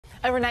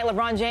Overnight,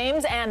 LeBron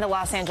James and the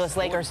Los Angeles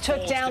Lakers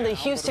took down the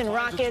Houston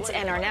Rockets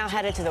and are now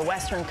headed to the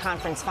Western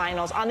Conference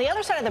Finals. On the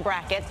other side of the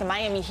bracket, the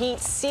Miami Heat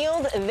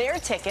sealed their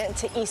ticket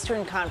to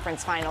Eastern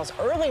Conference Finals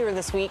earlier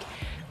this week.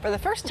 For the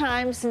first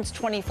time since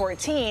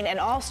 2014, an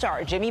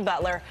all-star, Jimmy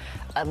Butler,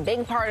 a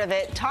big part of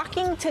it,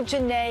 talking to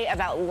Janae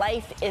about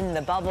life in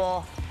the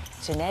bubble.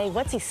 Janae,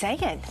 what's he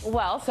saying?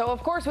 Well, so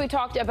of course we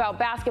talked about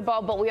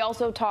basketball, but we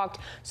also talked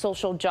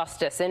social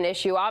justice, an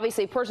issue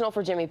obviously personal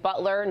for Jimmy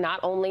Butler, not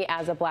only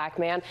as a black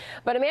man,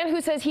 but a man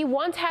who says he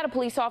once had a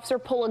police officer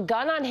pull a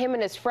gun on him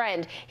and his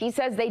friend. He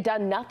says they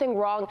done nothing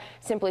wrong,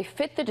 simply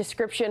fit the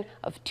description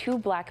of two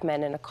black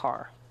men in a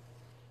car.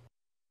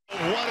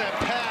 What a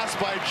pass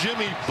by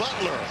Jimmy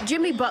Butler.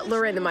 Jimmy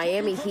Butler and the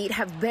Miami Heat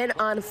have been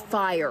on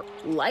fire,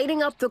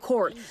 lighting up the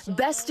court,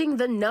 besting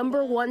the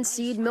 #1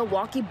 seed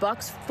Milwaukee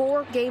Bucks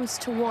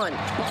 4-1.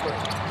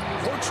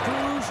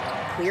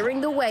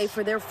 Clearing the way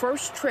for their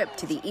first trip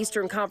to the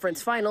Eastern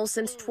Conference Finals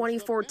since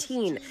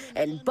 2014,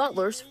 and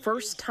Butler's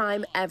first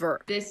time ever.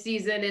 This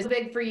season is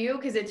big for you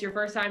because it's your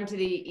first time to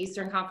the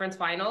Eastern Conference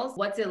Finals.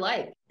 What's it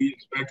like? We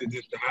expected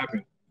this to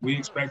happen. We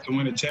expect to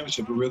win a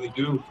championship. We really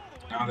do.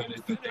 Now that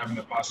it's having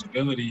the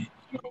possibility,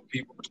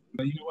 people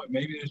are, you know what,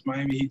 maybe this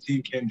Miami Heat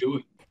team can do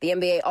it. The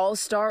NBA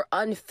All-Star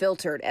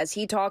unfiltered as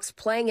he talks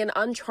playing in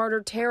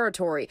uncharted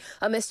territory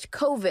amidst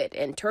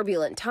COVID and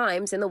turbulent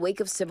times in the wake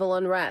of civil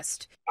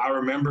unrest. I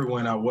remember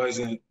when I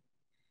wasn't,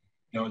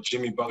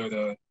 Jimmy Butler,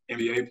 the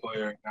NBA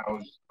player. I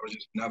was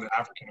just another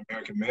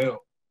African-American male.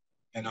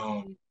 And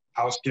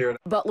I was scared.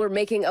 Butler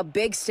making a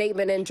big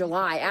statement in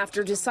July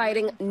after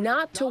deciding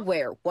not to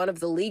wear one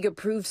of the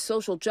league-approved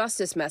social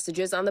justice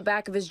messages on the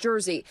back of his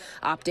jersey,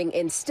 opting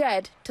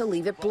instead to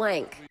leave it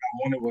blank. I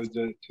wanted was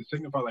to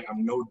signify like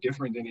I'm no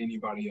different than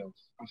anybody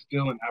else. I'm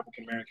still an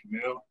African-American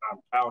male. I'm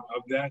proud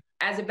of that.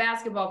 As a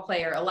basketball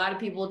player, a lot of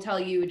people tell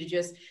you to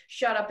just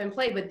shut up and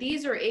play, but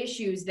these are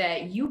issues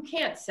that you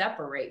can't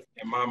separate.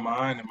 In my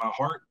mind and my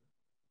heart,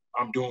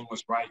 I'm doing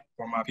what's right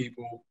for my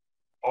people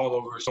all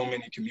over so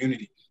many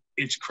communities.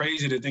 It's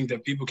crazy to think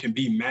that people can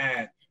be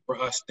mad for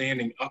us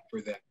standing up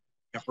for that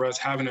and for us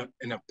having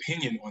an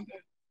opinion on that.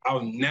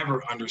 I'll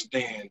never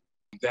understand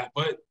that,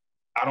 but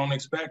I don't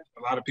expect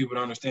a lot of people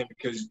to understand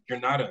because you're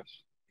not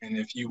us. And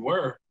if you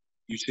were,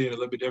 you see it a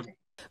little bit different.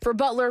 For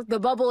Butler, the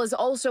bubble has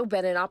also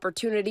been an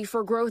opportunity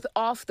for growth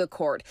off the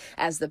court,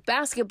 as the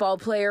basketball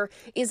player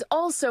is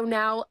also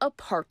now a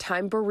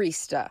part-time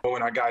barista.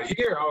 When I got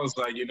here, I was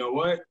like, you know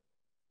what?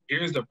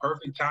 Here's the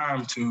perfect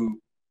time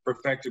to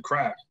perfect the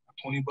craft.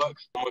 $20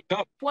 on a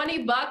cup.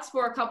 $20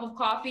 for a cup of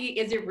coffee,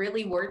 is it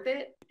really worth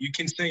it? You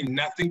can say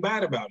nothing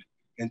bad about it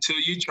until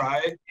you try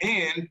it,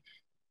 and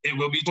it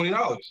will be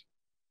 $20.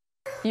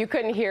 You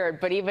couldn't hear it,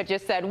 but Eva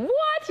just said, what?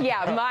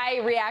 Yeah, my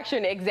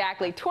reaction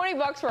exactly.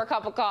 $20 for a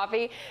cup of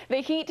coffee. The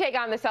Heat take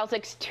on the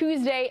Celtics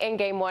Tuesday in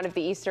Game 1 of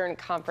the Eastern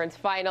Conference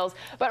Finals.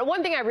 But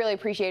one thing I really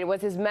appreciated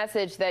was his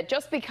message that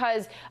just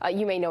because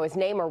you may know his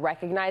name or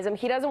recognize him,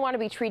 he doesn't want to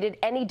be treated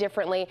any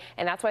differently,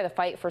 and that's why the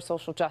fight for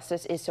social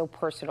justice is so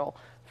personal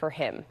for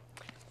him.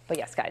 But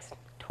yes, guys,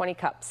 20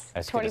 cups,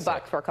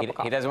 $20 for a cup of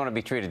coffee. He doesn't want to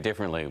be treated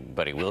differently,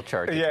 but he will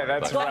charge you. Yeah,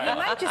 that's right. Well,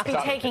 he might just be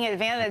taking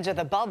advantage of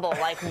the bubble.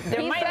 Like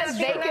there might not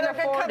be another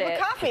cup of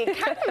coffee.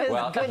 Kind of is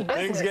good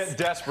business. Things get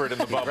desperate in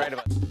the bubble.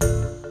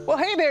 Well,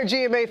 hey there,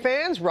 GMA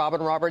fans. Robin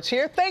Roberts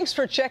here. Thanks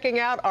for checking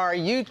out our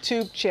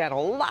YouTube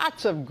channel.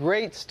 Lots of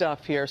great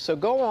stuff here. So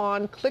go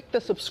on, click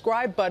the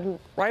subscribe button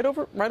right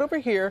over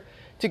here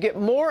to get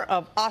more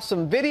of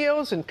awesome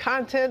videos and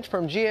content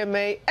from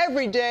GMA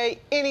every day,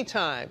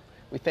 anytime.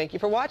 We thank you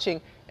for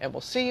watching, and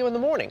we'll see you in the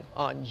morning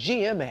on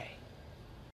GMA.